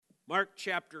Mark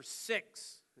chapter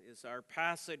 6 is our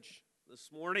passage this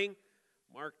morning.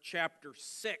 Mark chapter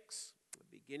 6,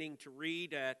 beginning to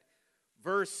read at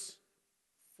verse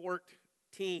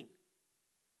 14.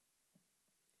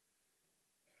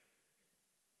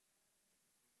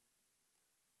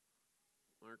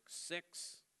 Mark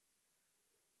 6,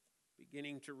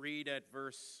 beginning to read at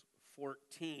verse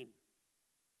 14.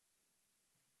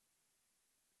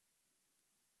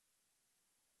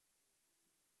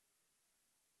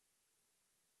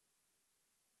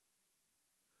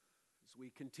 As we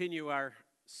continue our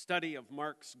study of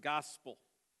Mark's gospel,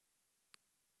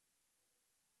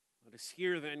 let us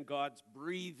hear then God's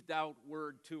breathed out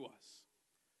word to us.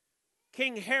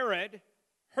 King Herod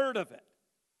heard of it,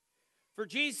 for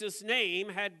Jesus' name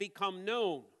had become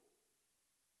known.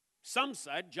 Some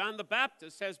said John the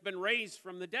Baptist has been raised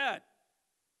from the dead.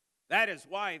 That is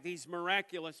why these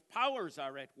miraculous powers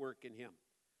are at work in him.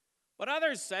 But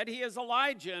others said he is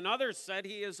Elijah, and others said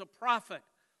he is a prophet,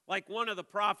 like one of the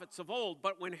prophets of old.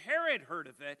 But when Herod heard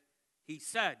of it, he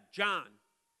said, John,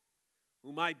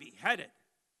 whom I beheaded,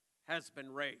 has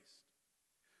been raised.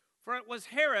 For it was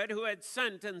Herod who had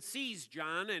sent and seized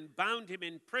John and bound him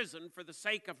in prison for the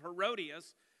sake of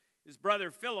Herodias, his brother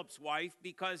Philip's wife,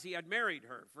 because he had married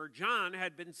her. For John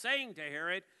had been saying to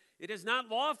Herod, it is not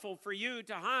lawful for you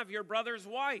to have your brother's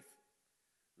wife.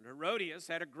 And Herodias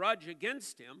had a grudge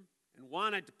against him and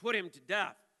wanted to put him to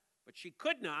death. But she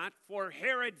could not, for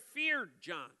Herod feared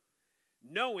John,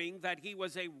 knowing that he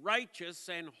was a righteous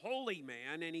and holy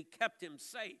man, and he kept him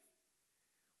safe.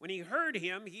 When he heard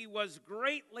him, he was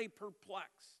greatly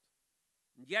perplexed,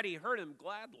 and yet he heard him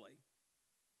gladly.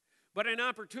 But an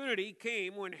opportunity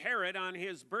came when Herod, on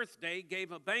his birthday,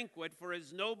 gave a banquet for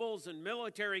his nobles and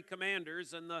military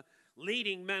commanders and the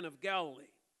leading men of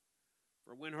Galilee.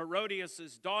 For when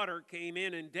Herodias' daughter came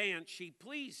in and danced, she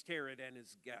pleased Herod and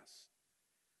his guests.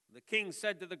 The king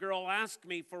said to the girl, ask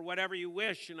me for whatever you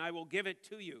wish, and I will give it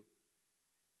to you.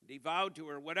 And he vowed to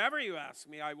her, whatever you ask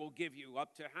me, I will give you,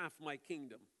 up to half my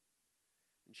kingdom.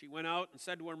 And she went out and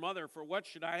said to her mother, for what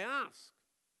should I ask?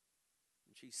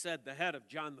 And she said, the head of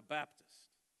John the Baptist.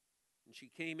 And she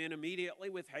came in immediately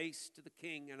with haste to the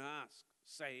king and asked,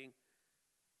 saying,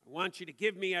 I want you to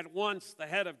give me at once the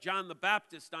head of John the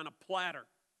Baptist on a platter.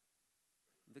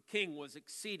 The king was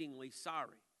exceedingly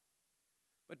sorry.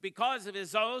 But because of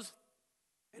his oath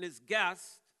and his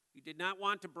guest, he did not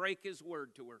want to break his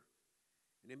word to her.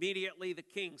 And immediately the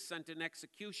king sent an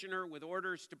executioner with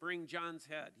orders to bring John's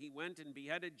head. He went and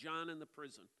beheaded John in the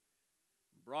prison,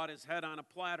 brought his head on a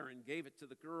platter and gave it to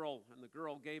the girl, and the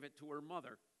girl gave it to her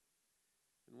mother.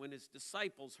 And when his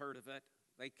disciples heard of it,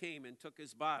 they came and took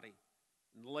his body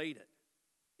and laid it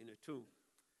in a tomb.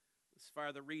 As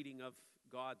far the reading of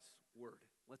God's word.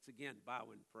 Let's again bow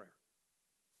in prayer.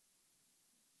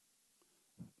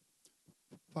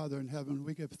 Father in heaven,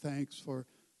 we give thanks for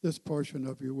this portion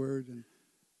of your word and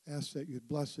ask that you'd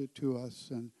bless it to us.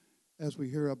 And as we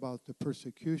hear about the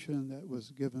persecution that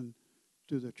was given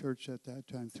to the church at that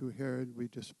time through Herod, we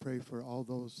just pray for all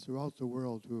those throughout the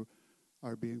world who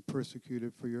are being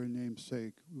persecuted for your name's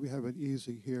sake. We have it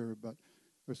easy here, but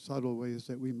there's subtle ways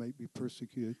that we might be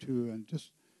persecuted too. And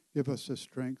just give us the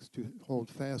strength to hold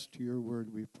fast to your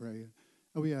word, we pray.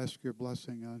 And we ask your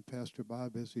blessing on Pastor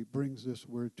Bob as he brings this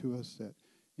word to us, that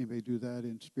he may do that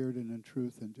in spirit and in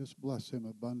truth, and just bless him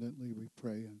abundantly, we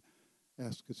pray, and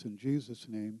ask us in Jesus'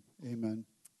 name. Amen.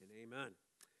 And amen.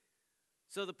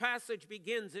 So the passage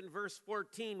begins in verse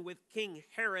 14 with King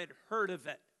Herod heard of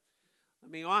it.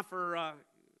 Let me offer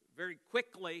very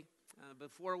quickly,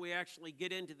 before we actually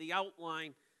get into the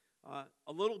outline,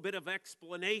 a little bit of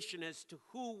explanation as to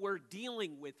who we're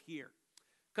dealing with here.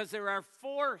 Because there are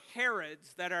four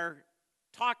Herods that are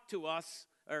talked to us,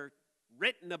 or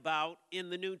written about in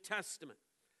the New Testament.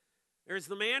 There's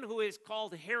the man who is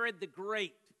called Herod the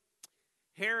Great.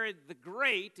 Herod the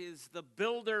Great is the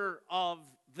builder of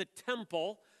the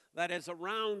temple that is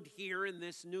around here in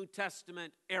this New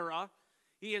Testament era.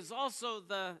 He is also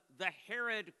the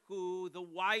Herod who the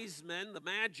wise men, the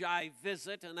Magi,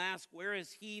 visit and ask, where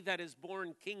is he that is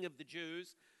born King of the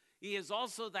Jews? He is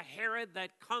also the Herod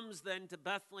that comes then to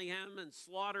Bethlehem and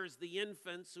slaughters the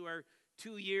infants who are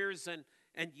 2 years and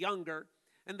younger.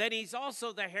 And then he's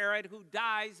also the Herod who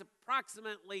dies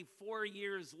approximately 4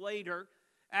 years later,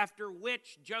 after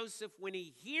which Joseph, when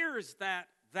he hears that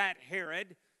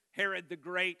Herod the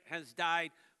Great has died,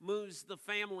 moves the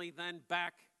family then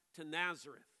back to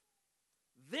Nazareth.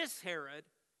 This Herod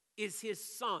is his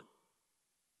son,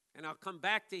 and I'll come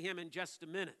back to him in just a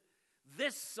minute.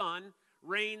 This son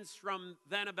reigns from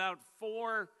then about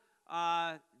 4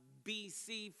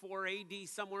 BC, 4 AD,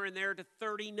 somewhere in there, to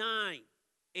 39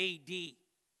 AD.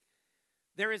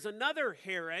 There is another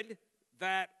Herod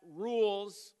that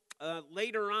rules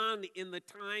later on in the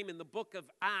time in the book of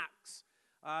Acts.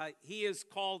 He is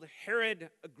called Herod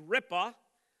Agrippa,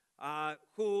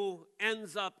 who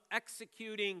ends up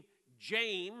executing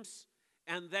James,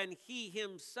 and then he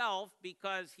himself,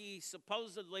 because he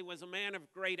supposedly was a man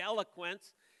of great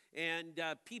eloquence, and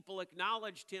people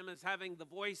acknowledged him as having the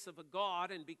voice of a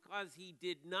god, and because he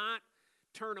did not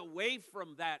turn away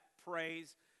from that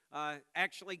praise,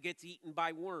 actually gets eaten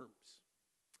by worms.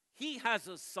 He has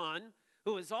a son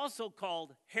who is also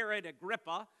called Herod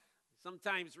Agrippa,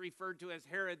 sometimes referred to as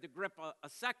Herod Agrippa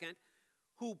II,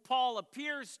 who Paul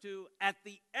appears to at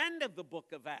the end of the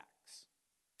book of Acts.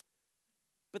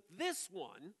 But this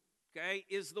one, okay,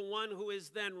 is the one who is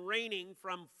then reigning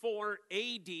from 4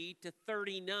 AD to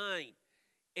 39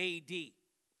 AD,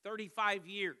 35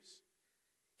 years.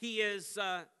 He is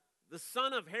the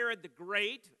son of Herod the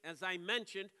Great, as I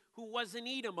mentioned, who was an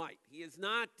Edomite. He is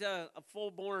not a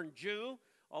full-born Jew,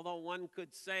 although one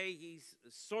could say he's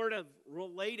sort of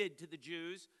related to the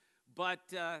Jews, but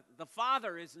the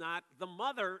father is not. The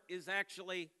mother is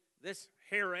actually this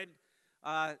Herod.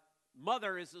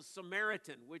 Mother is a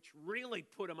Samaritan, which really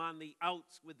put him on the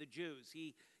outs with the Jews.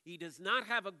 He does not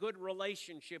have a good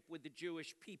relationship with the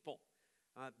Jewish people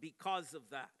because of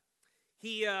that.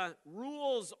 He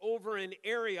rules over an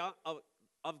area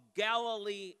of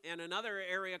Galilee and another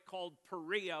area called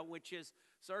Perea, which is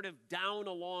sort of down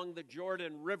along the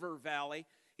Jordan River Valley.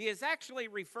 He is actually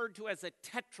referred to as a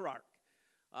tetrarch.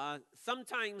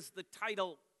 Sometimes the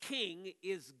title king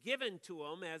is given to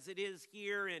him, as it is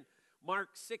here in Mark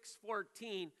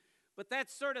 6:14, but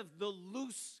that's sort of the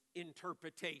loose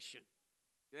interpretation.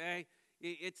 Okay?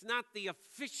 It's not the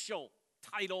official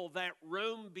title that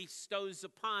Rome bestows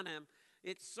upon him.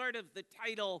 It's sort of the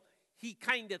title he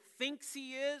kind of thinks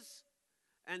he is,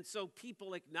 and so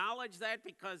people acknowledge that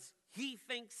because he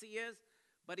thinks he is,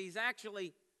 but he's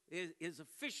actually, his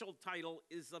official title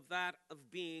is of that of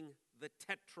being the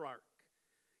tetrarch.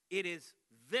 It is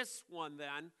this one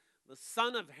then, the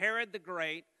son of Herod the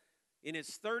Great, in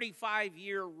his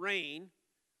 35-year reign,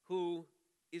 who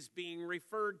is being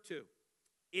referred to.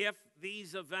 If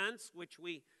these events, which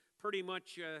we pretty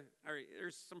much,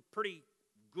 there's some pretty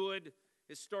good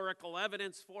historical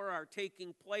evidence for, are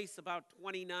taking place about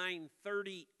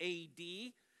 2930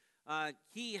 AD,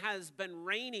 he has been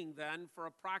reigning then for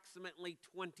approximately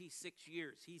 26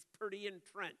 years. He's pretty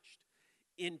entrenched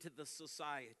into the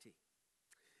society.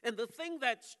 And the thing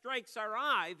that strikes our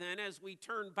eye then as we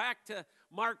turn back to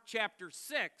Mark chapter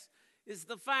 6 is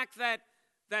the fact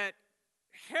that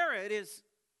Herod is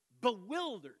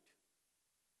bewildered.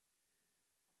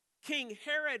 King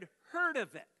Herod heard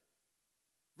of it,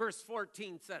 verse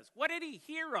 14 says. What did he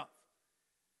hear of?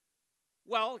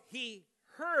 Well, he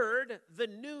heard the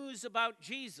news about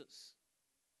Jesus.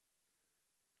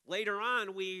 Later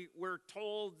on, we were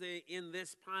told in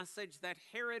this passage that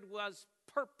Herod was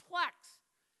perplexed.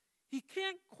 He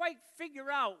can't quite figure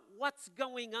out what's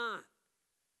going on.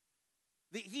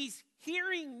 He's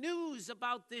hearing news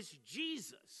about this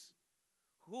Jesus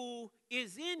who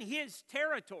is in his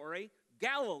territory,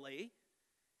 Galilee.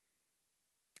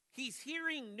 He's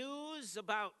hearing news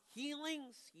about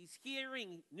healings. He's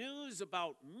hearing news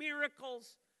about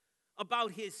miracles,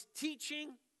 about his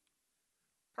teaching.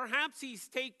 Perhaps he's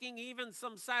taking even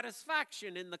some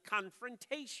satisfaction in the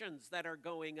confrontations that are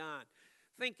going on,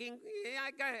 thinking,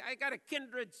 I got a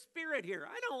kindred spirit here.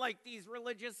 I don't like these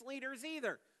religious leaders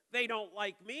either. They don't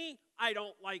like me. I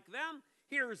don't like them.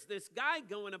 Here's this guy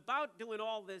going about doing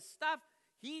all this stuff.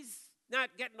 He's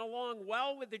not getting along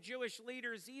well with the Jewish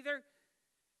leaders either,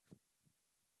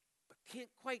 but can't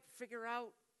quite figure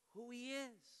out who he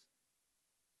is.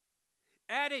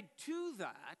 Added to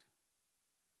that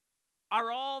are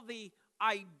all the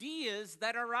ideas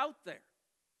that are out there.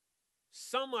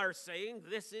 Some are saying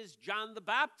this is John the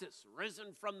Baptist, risen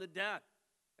from the dead,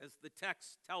 as the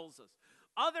text tells us.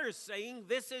 Others saying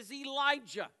this is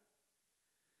Elijah.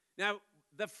 Now,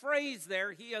 the phrase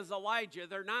there, he is Elijah,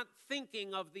 they're not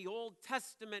thinking of the Old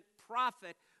Testament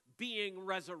prophet being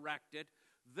resurrected.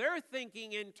 They're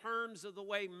thinking in terms of the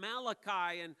way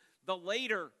Malachi and the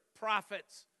later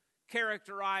prophets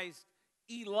characterized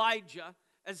Elijah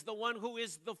as the one who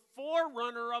is the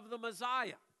forerunner of the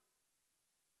Messiah.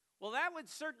 Well, that would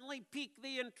certainly pique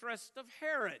the interest of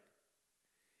Herod.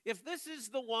 If this is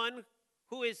the one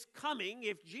who is coming,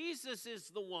 if Jesus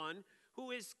is the one who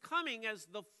is coming as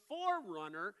the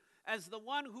forerunner, as the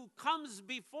one who comes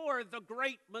before the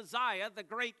great Messiah, the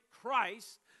great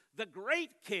Christ, the great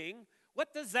King,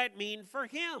 what does that mean for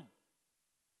him?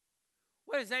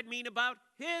 What does that mean about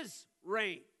his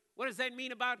reign? What does that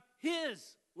mean about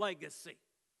his legacy?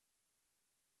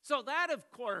 So that, of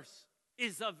course,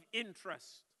 is of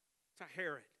interest to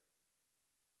Herod.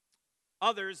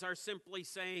 Others are simply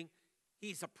saying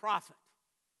he's a prophet.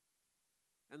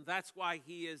 And that's why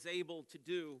he is able to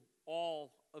do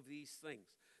all of these things.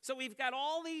 So we've got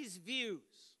all these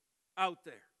views out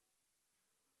there.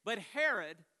 But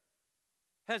Herod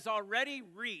has already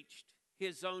reached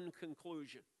his own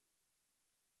conclusion.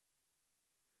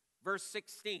 Verse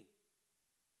 16.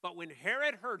 But when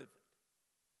Herod heard of it,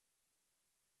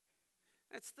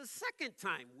 that's the second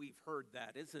time we've heard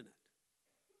that, isn't it?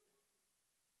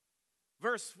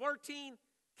 Verse 14,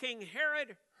 King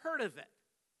Herod heard of it.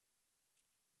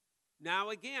 Now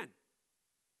again,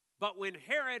 but when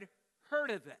Herod heard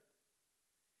of it.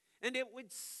 And it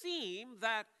would seem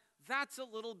that that's a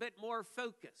little bit more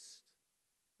focused.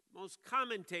 Most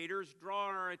commentators draw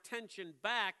our attention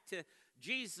back to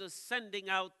Jesus sending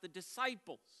out the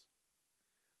disciples.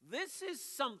 This is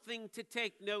something to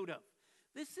take note of.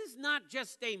 This is not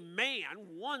just a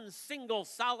man, one single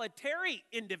solitary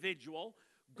individual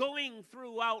going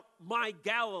throughout my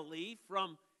Galilee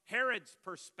from Herod's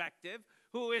perspective,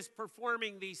 who is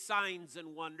performing these signs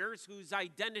and wonders, whose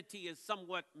identity is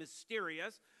somewhat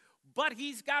mysterious, but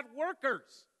he's got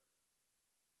workers.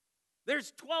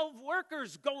 There's 12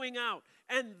 workers going out,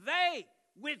 and they,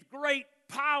 with great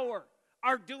power,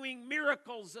 are doing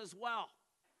miracles as well.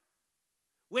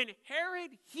 When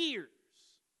Herod hears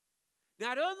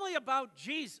not only about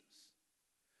Jesus,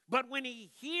 but when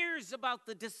he hears about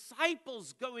the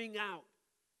disciples going out,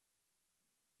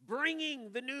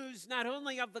 bringing the news not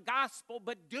only of the gospel,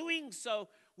 but doing so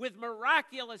with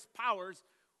miraculous powers,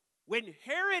 when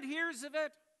Herod hears of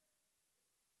it,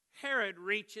 Herod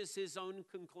reaches his own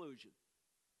conclusion.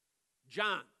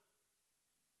 John,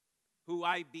 who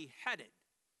I beheaded,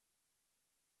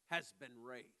 has been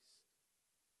raised.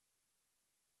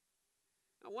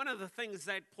 Now, one of the things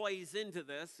that plays into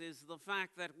this is the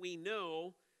fact that we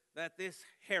know that this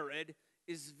Herod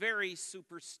is very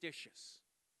superstitious.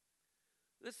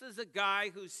 This is a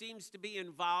guy who seems to be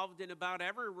involved in about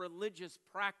every religious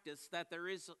practice that there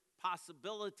is a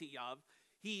possibility of.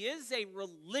 He is a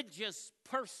religious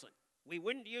person. We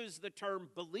wouldn't use the term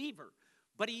believer,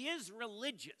 but he is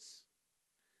religious.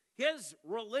 His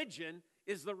religion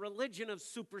is the religion of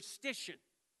superstition.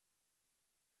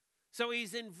 So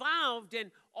he's involved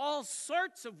in all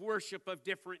sorts of worship of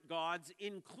different gods,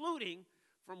 including,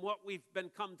 from what we've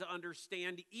come to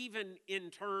understand, even in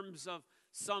terms of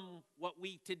some what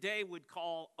we today would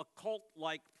call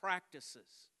occult-like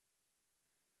practices.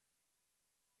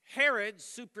 Herod's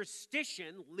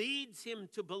superstition leads him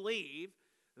to believe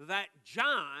that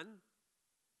John,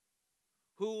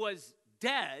 who was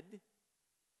dead,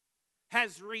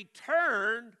 has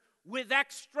returned with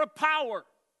extra power.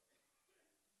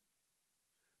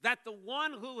 That the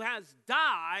one who has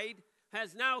died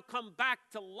has now come back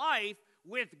to life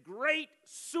with great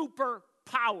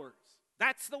superpowers.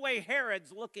 That's the way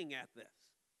Herod's looking at this.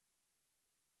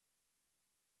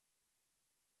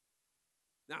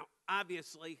 Now,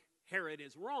 obviously, Herod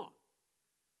is wrong.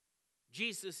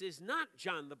 Jesus is not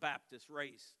John the Baptist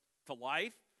raised to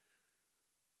life.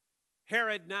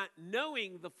 Herod not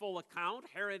knowing the full account,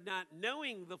 Herod not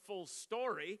knowing the full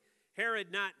story,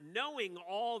 Herod not knowing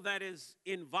all that is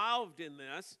involved in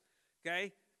this,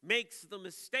 okay, makes the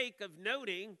mistake of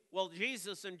noting, well,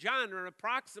 Jesus and John are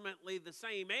approximately the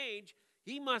same age.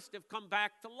 He must have come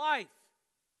back to life.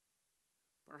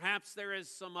 Perhaps there is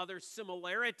some other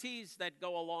similarities that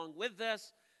go along with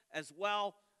this as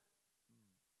well,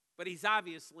 but he's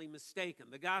obviously mistaken.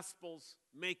 The Gospels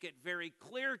make it very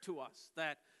clear to us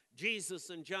that Jesus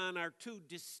and John are two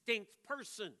distinct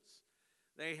persons.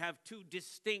 They have two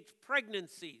distinct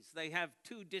pregnancies. They have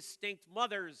two distinct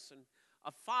mothers and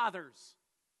fathers,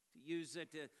 to use it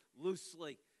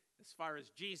loosely as far as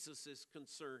Jesus is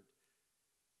concerned.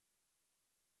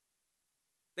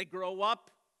 They grow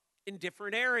up in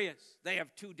different areas. They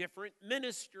have two different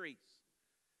ministries.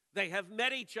 They have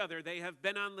met each other. They have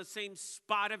been on the same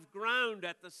spot of ground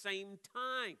at the same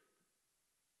time.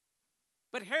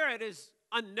 But Herod is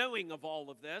unknowing of all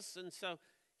of this, and so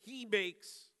he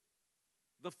makes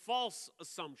the false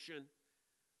assumption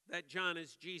that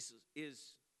Jesus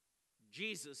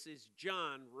is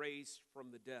John raised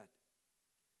from the dead.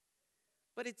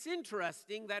 But it's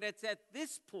interesting that it's at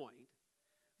this point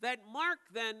that Mark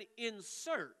then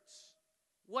inserts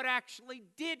what actually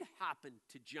did happen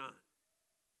to John.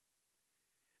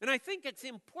 And I think it's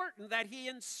important that he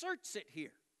inserts it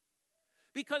here.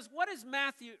 Because what is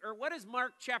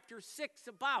Mark chapter 6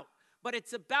 about? But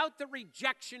it's about the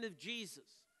rejection of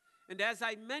Jesus. And as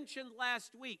I mentioned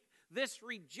last week, this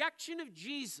rejection of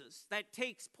Jesus that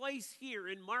takes place here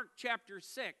in Mark chapter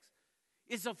 6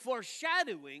 is a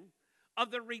foreshadowing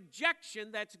of the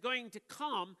rejection that's going to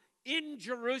come in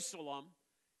Jerusalem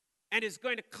and is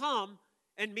going to come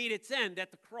and meet its end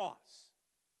at the cross,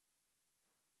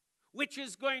 which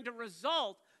is going to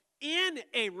result in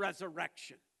a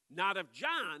resurrection, not of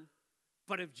John,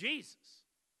 but of Jesus.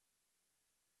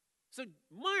 So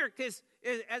Mark is,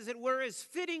 as it were, is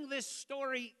fitting this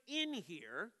story in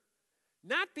here,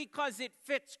 not because it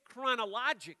fits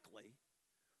chronologically,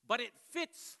 but it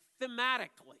fits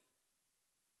thematically.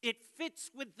 It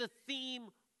fits with the theme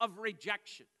of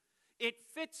rejection. It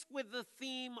fits with the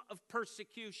theme of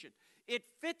persecution. It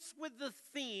fits with the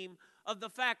theme of the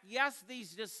fact, yes,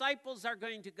 these disciples are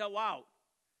going to go out.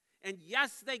 And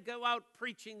yes, they go out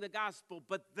preaching the gospel,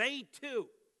 but they too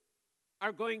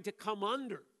are going to come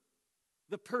under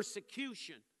the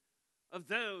persecution of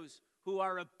those who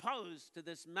are opposed to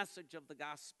this message of the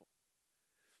gospel.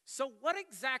 So what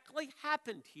exactly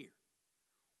happened here?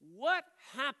 What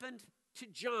happened to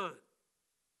John?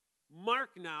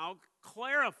 Mark now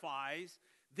clarifies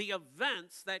the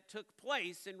events that took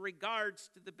place in regards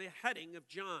to the beheading of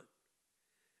John.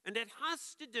 And it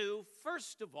has to do,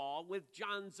 first of all, with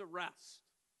John's arrest.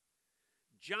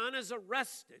 John is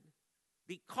arrested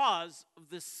because of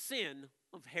the sin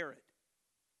of Herod.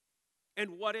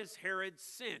 And what is Herod's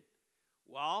sin?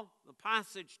 Well, the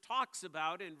passage talks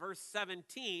about in verse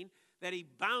 17 that he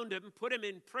bound him, put him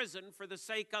in prison for the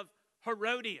sake of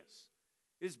Herodias,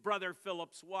 his brother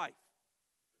Philip's wife.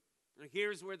 Now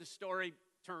here's where the story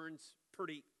turns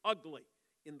pretty ugly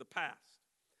in the past.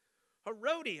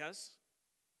 Herodias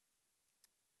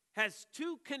has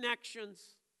two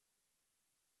connections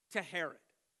to Herod.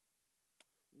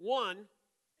 One,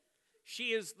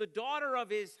 she is the daughter of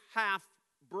his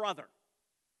half-brother.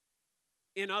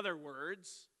 In other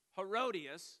words,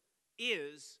 Herodias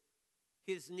is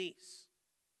his niece.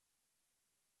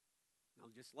 Now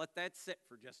just let that sit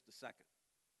for just a second.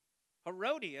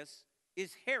 Herodias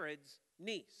is Herod's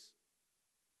niece.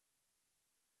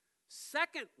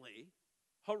 Secondly,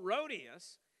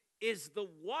 Herodias is the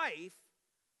wife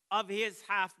of his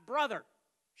half-brother.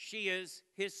 She is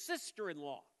his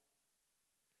sister-in-law.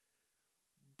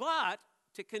 But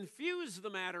to confuse the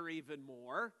matter even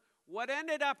more, what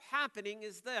ended up happening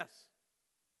is this.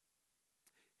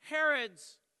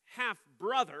 Herod's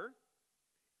half-brother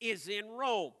is in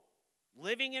Rome,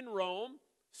 living in Rome,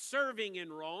 serving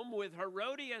in Rome with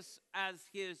Herodias as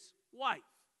his wife.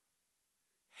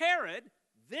 Herod,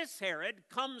 this Herod,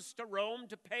 comes to Rome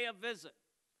to pay a visit.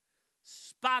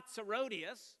 Spots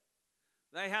Herodias.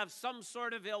 They have some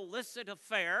sort of illicit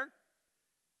affair.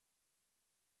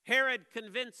 Herod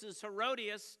convinces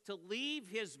Herodias to leave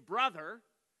his brother,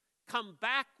 come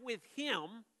back with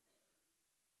him,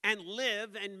 and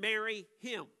live and marry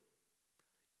him,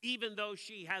 even though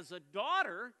she has a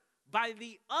daughter by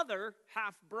the other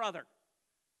half-brother.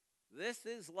 This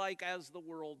is like as the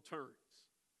world turns.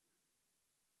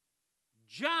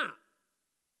 John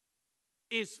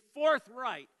is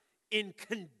forthright in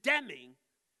condemning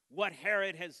what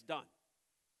Herod has done.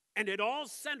 And it all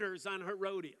centers on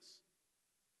Herodias.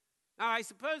 Now, I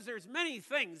suppose there's many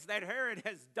things that Herod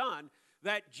has done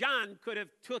that John could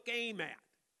have took aim at.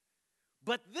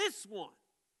 But this one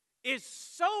is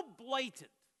so blatant.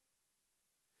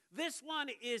 This one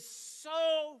is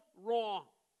so wrong.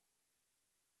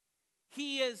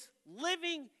 He is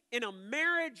living in a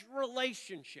marriage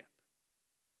relationship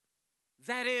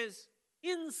that is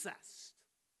incest.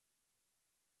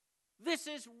 This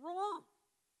is wrong.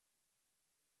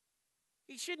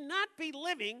 He should not be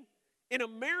living in a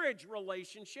marriage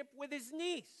relationship with his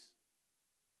niece.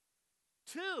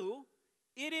 2,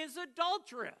 it is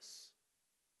adulterous.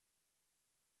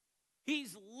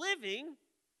 He's living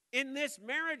in this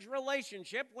marriage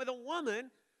relationship with a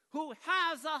woman who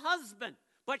has a husband,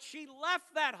 but she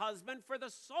left that husband for the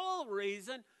sole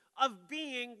reason of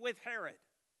being with Herod.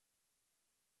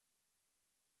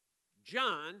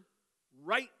 John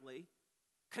rightly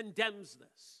condemns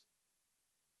this.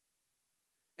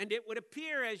 And it would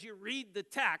appear as you read the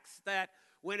text that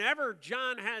whenever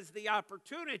John has the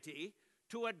opportunity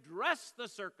to address the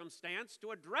circumstance,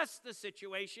 to address the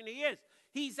situation,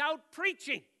 he's out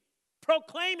preaching,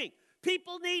 proclaiming,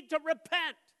 people need to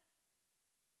repent.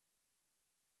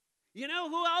 You know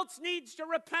who else needs to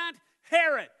repent?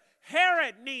 Herod.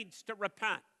 Herod needs to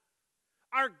repent.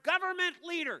 Our government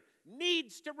leader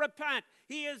needs to repent.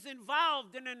 He is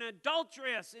involved in an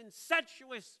adulterous,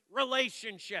 incestuous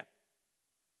relationship.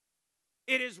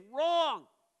 It is wrong.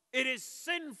 It is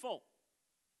sinful.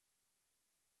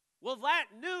 Well, that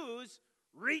news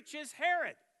reaches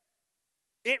Herod.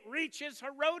 It reaches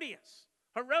Herodias.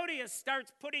 Herodias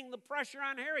starts putting the pressure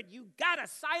on Herod. You got to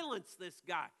silence this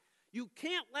guy. You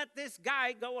can't let this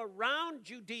guy go around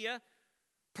Judea,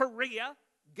 Perea,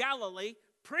 Galilee,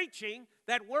 preaching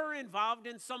that we're involved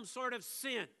in some sort of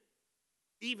sin,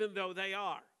 even though they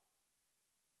are.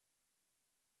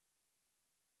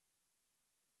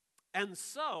 And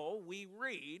so we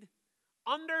read,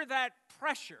 under that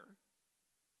pressure,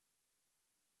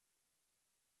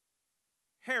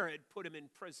 Herod put him in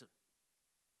prison.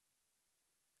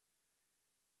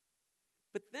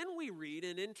 But then we read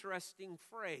an interesting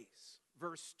phrase,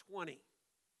 verse 20.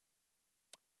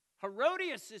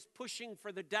 Herodias is pushing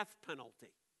for the death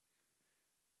penalty.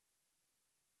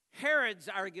 Herod's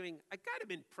arguing, I got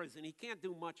him in prison. He can't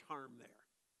do much harm there.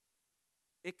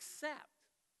 Except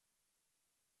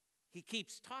he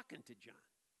keeps talking to John.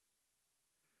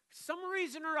 For some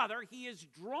reason or other, he is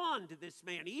drawn to this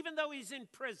man, even though he's in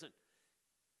prison.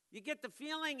 You get the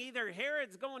feeling either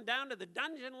Herod's going down to the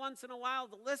dungeon once in a while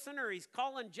to listen, or he's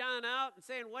calling John out and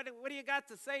saying, what do you got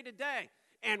to say today?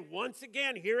 And once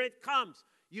again, here it comes.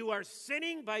 You are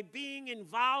sinning by being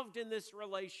involved in this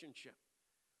relationship.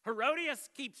 Herodias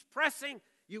keeps pressing,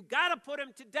 you got to put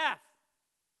him to death.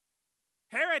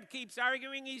 Herod keeps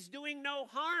arguing he's doing no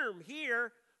harm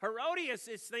here. Herodias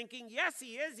is thinking, yes,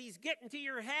 he is. He's getting to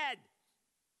your head.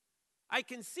 I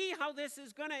can see how this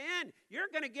is going to end. You're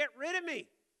going to get rid of me.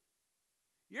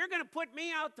 You're going to put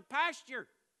me out to pasture.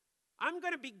 I'm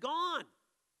going to be gone.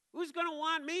 Who's going to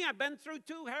want me? I've been through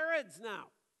 2 Herods now.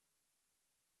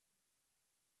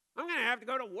 I'm going to have to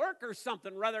go to work or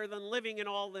something rather than living in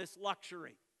all this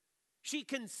luxury. She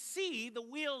can see the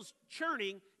wheels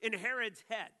churning in Herod's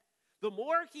head. The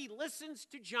more he listens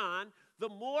to John, the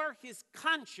more his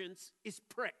conscience is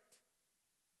pricked.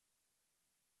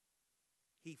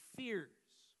 He fears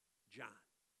John.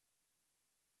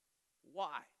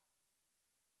 Why?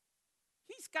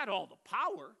 He's got all the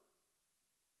power.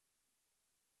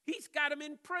 He's got him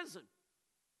in prison.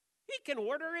 He can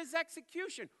order his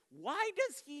execution. Why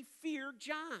does he fear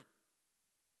John?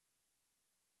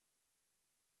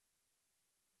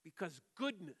 Because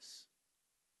goodness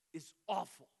is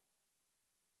awful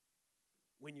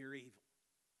when you're evil.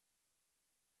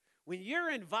 When you're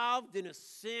involved in a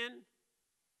sin,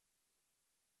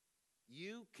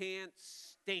 you can't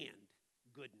stand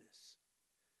goodness.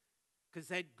 Because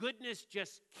that goodness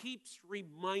just keeps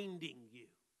reminding you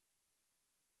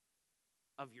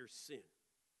of your sin.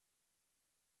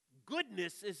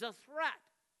 Goodness is a threat.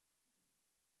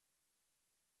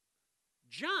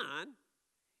 John,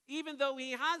 even though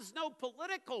he has no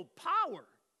political power,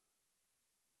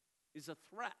 is a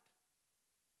threat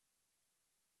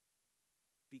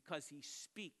because he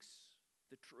speaks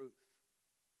the truth.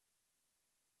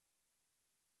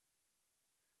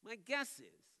 My guess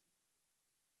is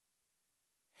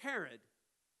Herod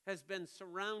has been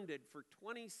surrounded for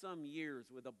 20-some years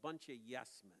with a bunch of yes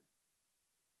men.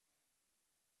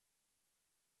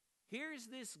 Here's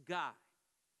this guy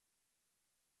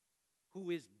who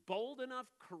is bold enough,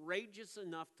 courageous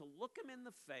enough to look him in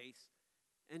the face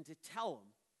and to tell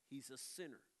him he's a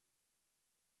sinner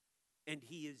and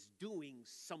he is doing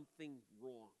something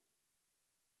wrong.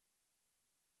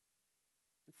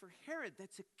 And for Herod,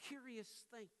 that's a curious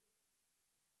thing.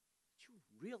 Do you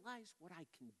realize what I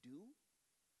can do?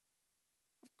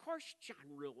 Of course,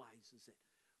 John realizes it,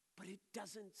 but it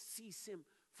doesn't cease him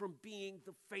from being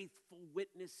the faithful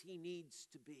witness he needs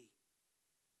to be.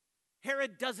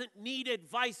 Herod doesn't need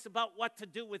advice about what to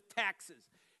do with taxes.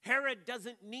 Herod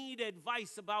doesn't need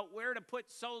advice about where to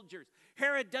put soldiers.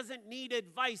 Herod doesn't need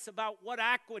advice about what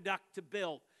aqueduct to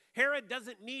build. Herod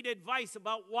doesn't need advice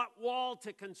about what wall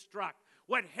to construct.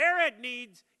 What Herod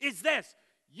needs is this: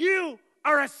 you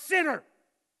are a sinner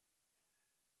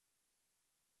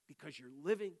because you're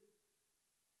living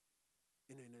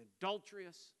in an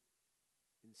adulterous,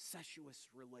 incestuous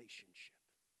relationship.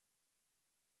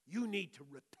 You need to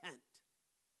repent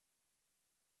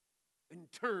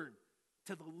and turn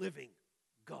to the living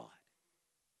God.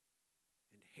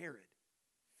 And Herod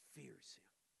fears him.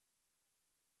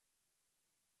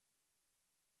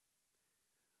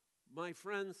 My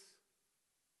friends,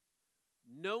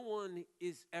 no one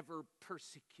is ever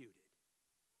persecuted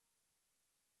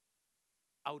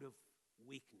out of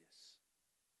weakness.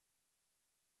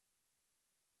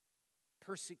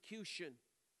 Persecution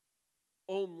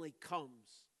only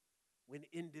comes when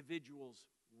individuals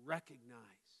recognize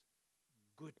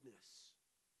goodness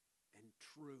and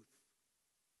truth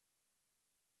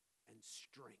and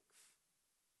strength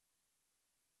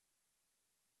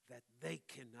that they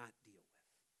cannot deal with.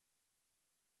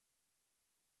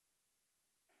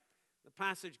 The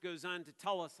passage goes on to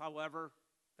tell us, however,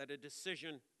 that a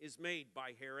decision is made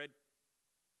by Herod.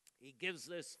 He gives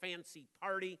this fancy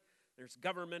party There's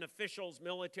government officials,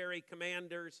 military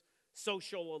commanders,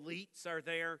 social elites are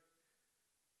there.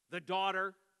 The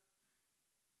daughter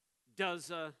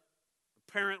does a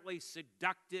apparently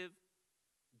seductive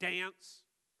dance.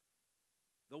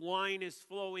 The wine is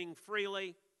flowing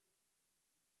freely.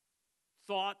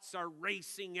 Thoughts are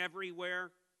racing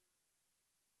everywhere.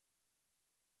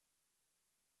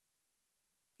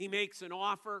 He makes an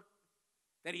offer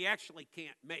that he actually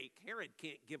can't make. Herod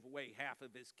can't give away half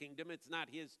of his kingdom. It's not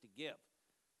his to give.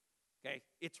 Okay?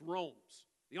 It's Rome's.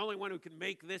 The only one who can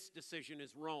make this decision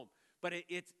is Rome. But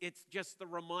it's just the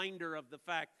reminder of the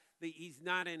fact that he's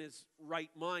not in his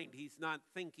right mind. He's not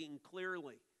thinking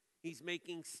clearly. He's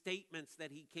making statements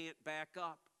that he can't back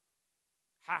up.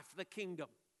 Half the kingdom.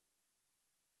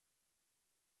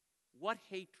 What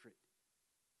hatred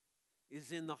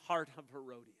is in the heart of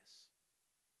Herodias?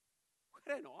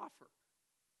 What an offer.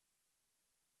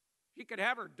 She could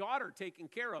have her daughter taken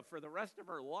care of for the rest of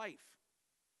her life.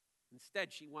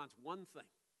 Instead, she wants one thing: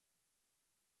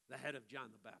 the head of John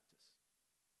the Baptist.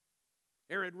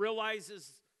 Herod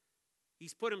realizes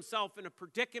he's put himself in a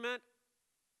predicament.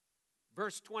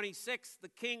 Verse 26, the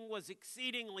king was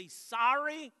exceedingly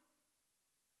sorry,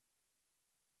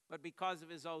 but because of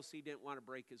his oaths, he didn't want to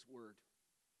break his word.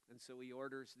 And so he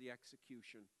orders the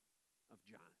execution of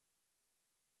John.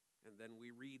 And then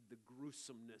we read the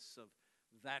gruesomeness of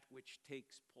that which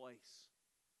takes place.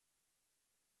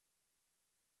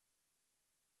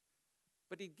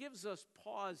 But he gives us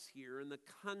pause here in the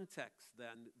context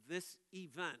then, this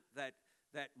event that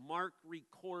Mark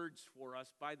records for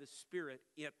us by the Spirit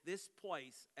at this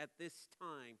place, at this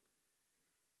time,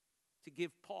 to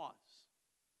give pause.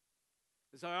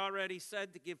 As I already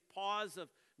said, to give pause of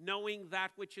knowing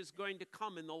that which is going to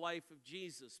come in the life of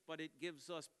Jesus, but it gives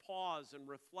us pause and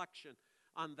reflection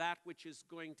on that which is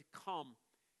going to come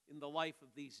in the life of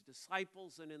these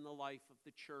disciples and in the life of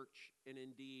the church, and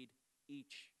indeed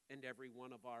each and every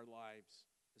one of our lives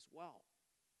as well.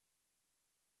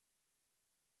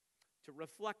 To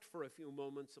reflect for a few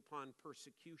moments upon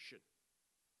persecution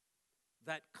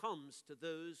that comes to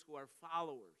those who are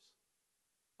followers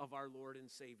of our Lord and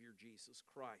Savior Jesus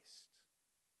Christ.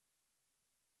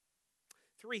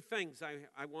 Three things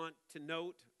I want to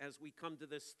note as we come to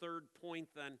this third point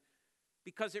then,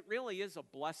 because it really is a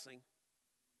blessing.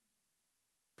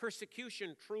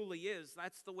 Persecution truly is.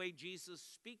 That's the way Jesus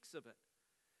speaks of it.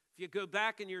 If you go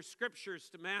back in your scriptures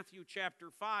to Matthew chapter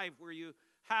 5, where you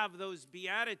have those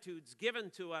Beatitudes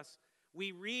given to us,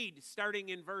 we read, starting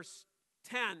in verse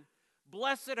 10,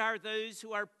 "Blessed are those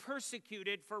who are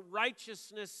persecuted for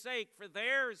righteousness' sake, for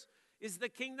theirs is the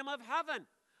kingdom of heaven.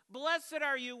 Blessed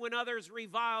are you when others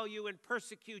revile you and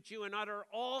persecute you and utter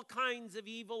all kinds of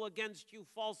evil against you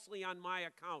falsely on my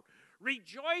account.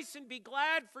 Rejoice and be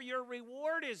glad, for your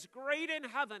reward is great in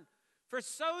heaven. For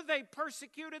so they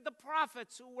persecuted the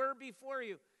prophets who were before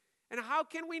you." And how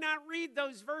can we not read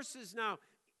those verses now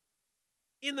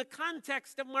in the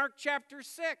context of Mark chapter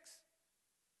 6?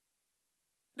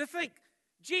 To think,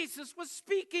 Jesus was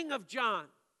speaking of John.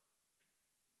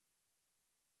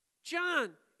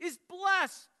 John is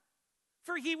blessed,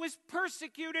 for he was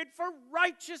persecuted for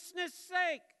righteousness'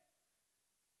 sake.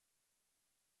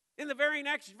 In the very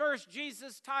next verse,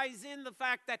 Jesus ties in the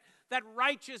fact that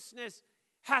righteousness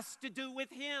has to do with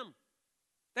him,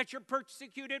 that you're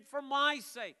persecuted for my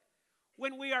sake.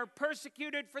 When we are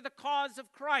persecuted for the cause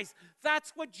of Christ,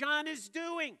 that's what John is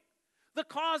doing. The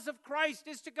cause of Christ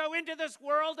is to go into this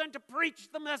world and to preach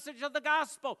the message of the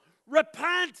gospel.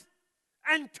 Repent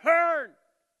and turn.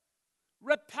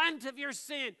 Repent of your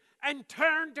sin and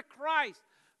turn to Christ.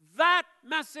 That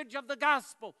message of the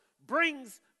gospel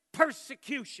brings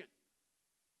persecution.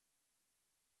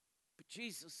 But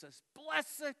Jesus says,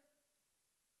 blessed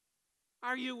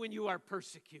are you when you are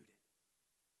persecuted.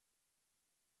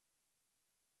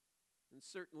 And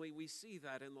certainly we see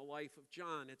that in the life of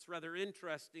John. It's rather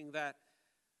interesting that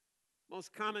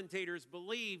most commentators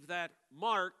believe that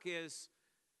Mark is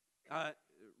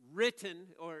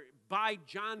written or by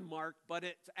John Mark, but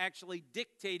it's actually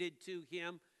dictated to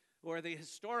him, or the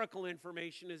historical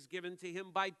information is given to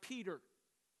him by Peter.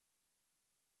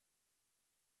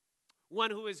 One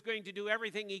who is going to do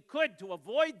everything he could to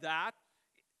avoid that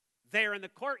there in the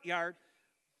courtyard,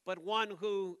 but one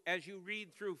who, as you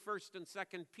read through 1st and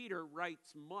 2nd Peter,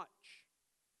 writes much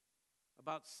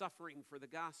about suffering for the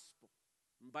gospel.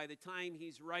 And by the time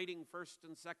he's writing 1st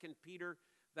and 2nd Peter,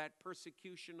 that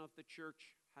persecution of the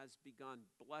church has begun.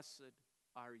 Blessed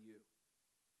are you.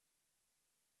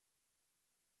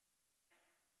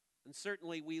 And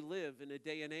certainly we live in a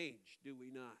day and age, do we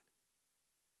not,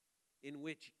 in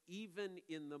which even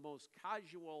in the most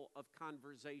casual of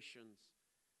conversations,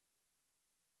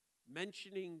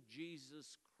 mentioning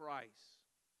Jesus Christ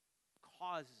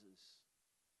causes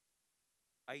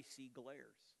icy glares.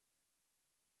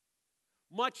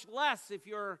 Much less if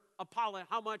you're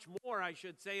how much more, I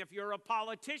should say, if you're a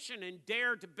politician and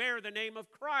dare to bear the name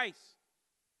of Christ.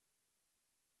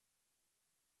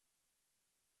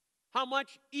 How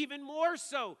much even more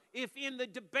so if in the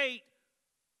debate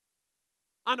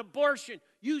on abortion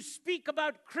you speak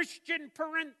about Christian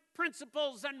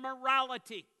principles and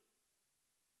morality.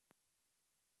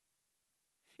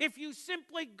 If you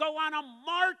simply go on a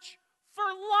march for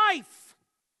life,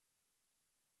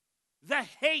 the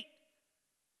hate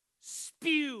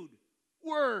spewed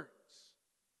words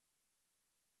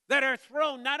that are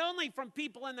thrown not only from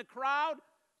people in the crowd,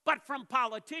 but from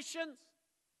politicians,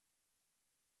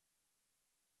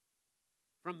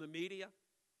 from the media.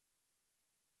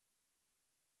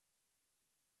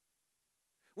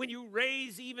 When you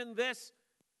raise even this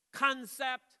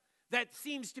concept that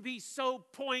seems to be so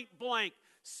point blank,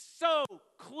 so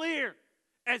clear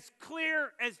as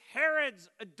Herod's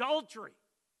adultery,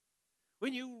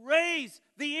 when you raise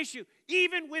the issue,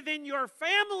 even within your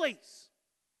families,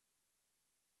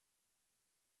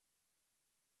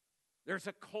 there's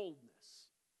a coldness.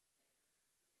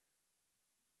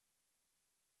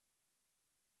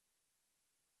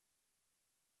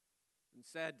 And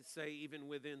sad to say, even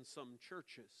within some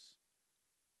churches,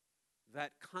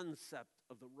 that concept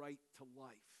of the right to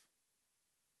life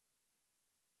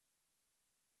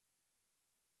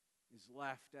is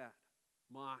laughed at,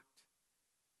 mocked,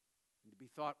 and to be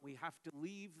thought we have to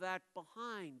leave that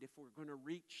behind if we're going to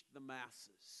reach the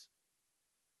masses.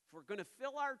 If we're going to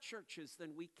fill our churches,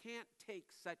 then we can't take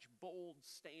such bold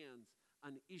stands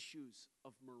on issues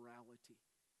of morality.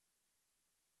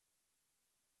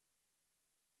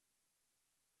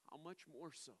 How much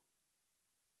more so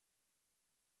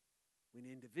when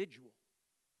individual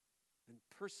and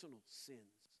personal sins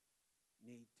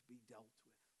need to be dealt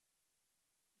with.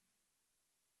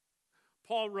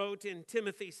 Paul wrote in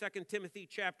Timothy, 2 Timothy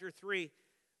chapter 3,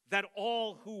 that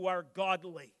all who are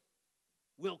godly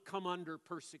will come under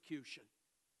persecution.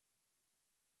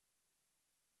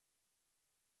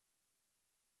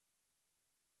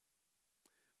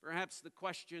 Perhaps the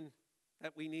question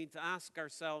that we need to ask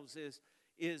ourselves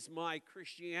is my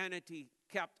Christianity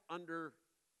kept under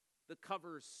the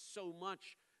covers so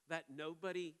much that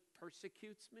nobody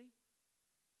persecutes me?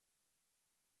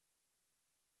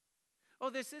 Oh,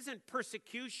 this isn't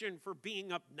persecution for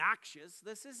being obnoxious.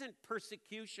 This isn't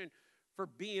persecution for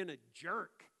being a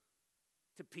jerk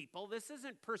to people. This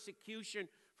isn't persecution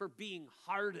for being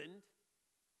hardened.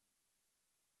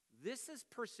 This is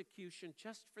persecution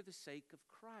just for the sake of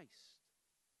Christ.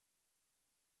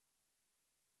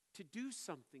 To do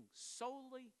something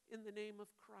solely in the name of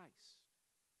Christ.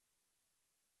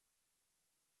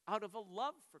 Out of a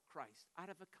love for Christ, out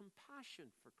of a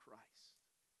compassion for Christ.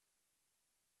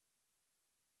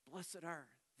 Blessed are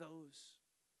those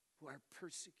who are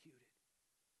persecuted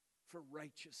for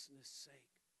righteousness' sake.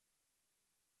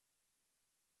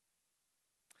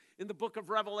 In the book of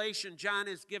Revelation, John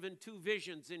is given two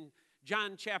visions. In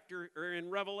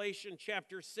Revelation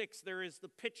chapter 6, there is the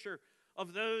picture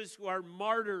of those who are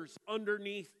martyrs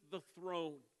underneath the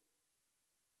throne.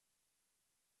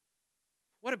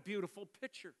 What a beautiful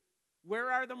picture. Where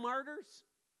are the martyrs?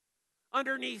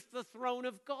 Underneath the throne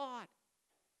of God.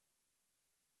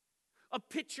 A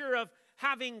picture of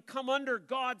having come under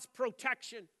God's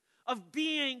protection, of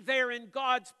being there in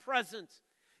God's presence.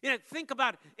 You know, think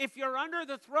about it. If you're under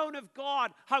the throne of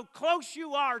God, how close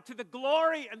you are to the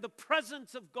glory and the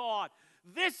presence of God.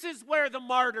 This is where the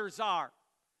martyrs are.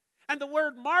 And the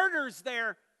word martyrs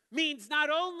there means not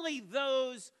only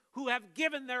those who have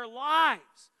given their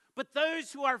lives, but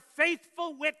those who are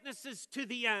faithful witnesses to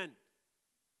the end.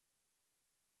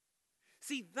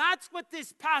 See, that's what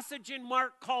this passage in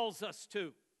Mark calls us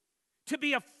to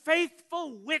be a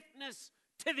faithful witness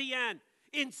to the end,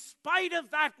 in spite of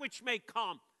that which may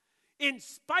come, in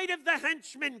spite of the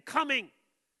henchman coming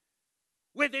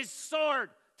with his sword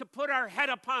to put our head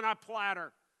upon a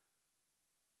platter,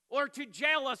 or to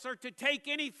jail us, or to take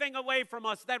anything away from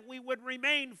us, that we would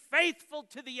remain faithful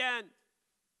to the end.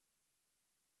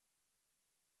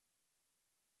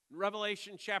 In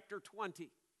Revelation chapter 20,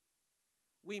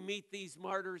 we meet these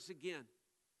martyrs again.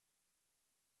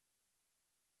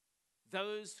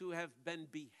 Those who have been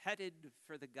beheaded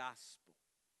for the gospel.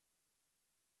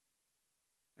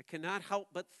 I cannot help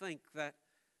but think that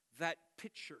that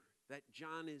picture that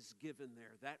John is given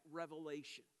there, that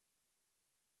revelation,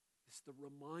 is the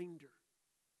reminder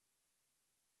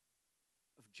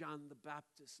of John the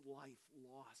Baptist's life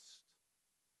lost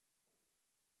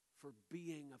for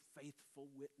being a faithful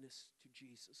witness to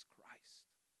Jesus Christ.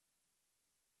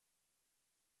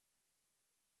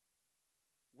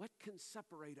 What can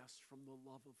separate us from the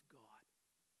love of God?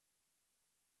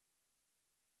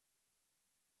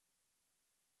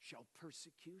 Shall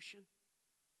persecution?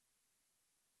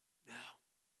 No.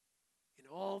 In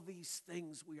all these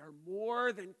things we are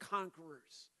more than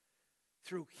conquerors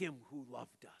through him who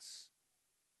loved us.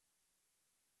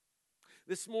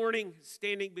 This morning,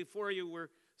 standing before you were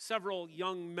several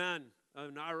young men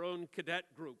in our own cadet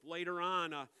group. Later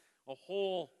on, a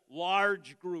whole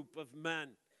large group of men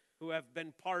who have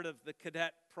been part of the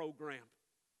cadet program.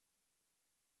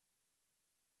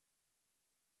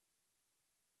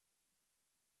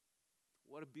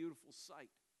 What a beautiful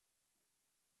sight.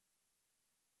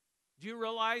 Do you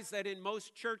realize that in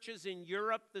most churches in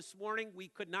Europe this morning, we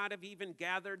could not have even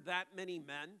gathered that many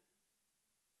men?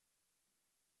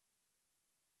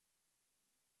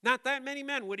 Not that many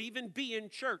men would even be in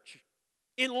church.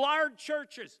 In large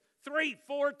churches,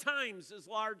 3-4 times as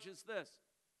large as this.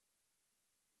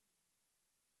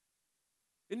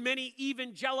 In many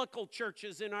evangelical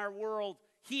churches in our world,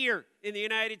 here in the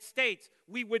United States,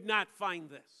 we would not find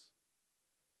this.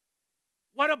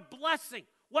 What a blessing,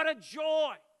 what a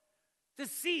joy to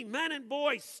see men and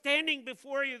boys standing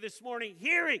before you this morning,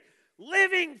 hearing,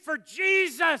 living for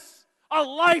Jesus, a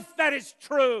life that is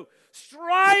true,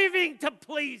 striving to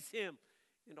please him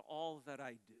in all that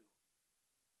I do.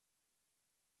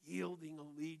 Yielding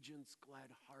allegiance,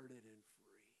 glad-hearted and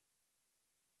free.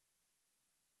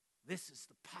 This is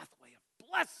the pathway of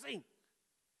blessing.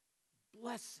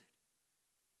 Blessed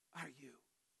are you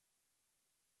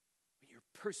when you're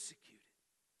persecuted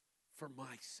for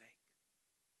my sake.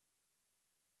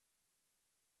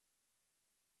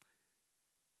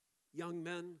 Young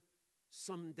men,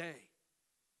 someday,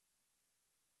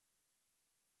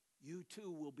 you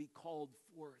too will be called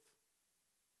forth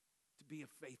to be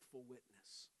a faithful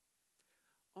witness.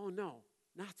 Oh no,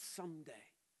 not someday.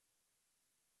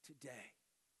 Today.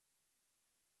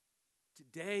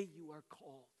 Today you are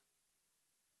called.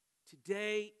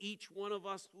 Today each one of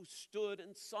us who stood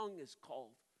and sung is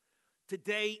called.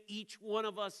 Today each one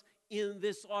of us in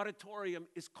this auditorium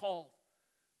is called.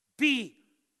 Be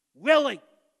willing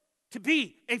to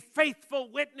be a faithful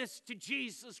witness to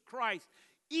Jesus Christ,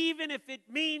 even if it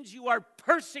means you are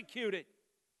persecuted.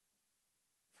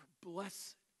 For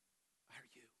blessed are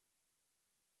you.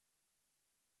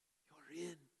 You're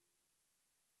in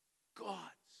God's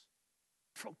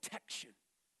protection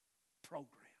program.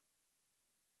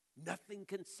 Nothing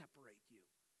can separate you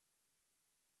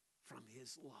from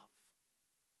his love.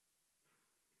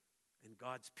 And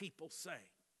God's people say,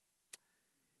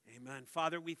 amen.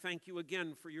 Father, we thank you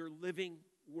again for your living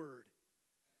word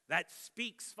that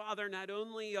speaks, Father, not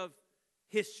only of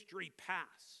history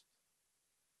past,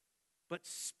 but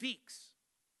speaks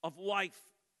of life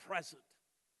present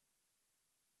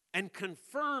and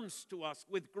confirms to us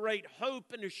with great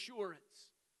hope and assurance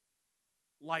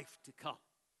life to come.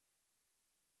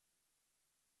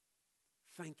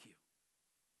 Thank you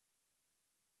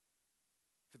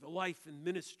for the life and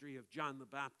ministry of John the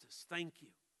Baptist. Thank you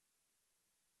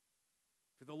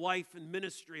for the life and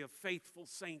ministry of faithful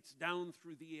saints down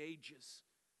through the ages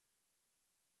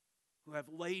who have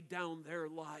laid down their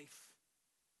life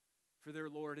for their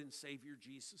Lord and Savior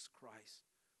Jesus Christ.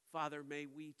 Father, may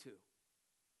we too.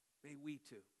 May we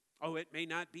too. Oh, it may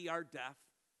not be our death,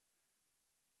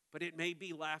 but it may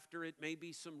be laughter, it may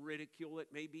be some ridicule, it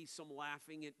may be some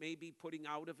laughing, it may be putting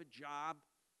out of a job,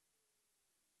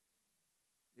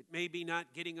 it may be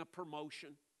not getting a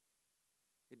promotion.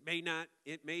 It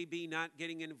may be not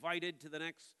getting invited to the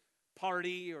next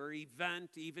party or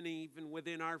event, even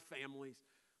within our families.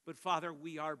 But Father,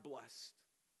 we are blessed.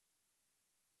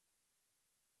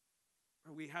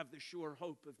 For we have the sure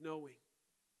hope of knowing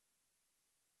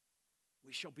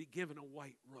we shall be given a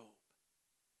white robe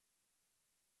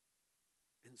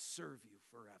and serve you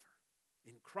forever.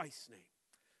 In Christ's name,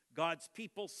 God's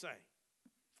people say,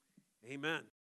 amen.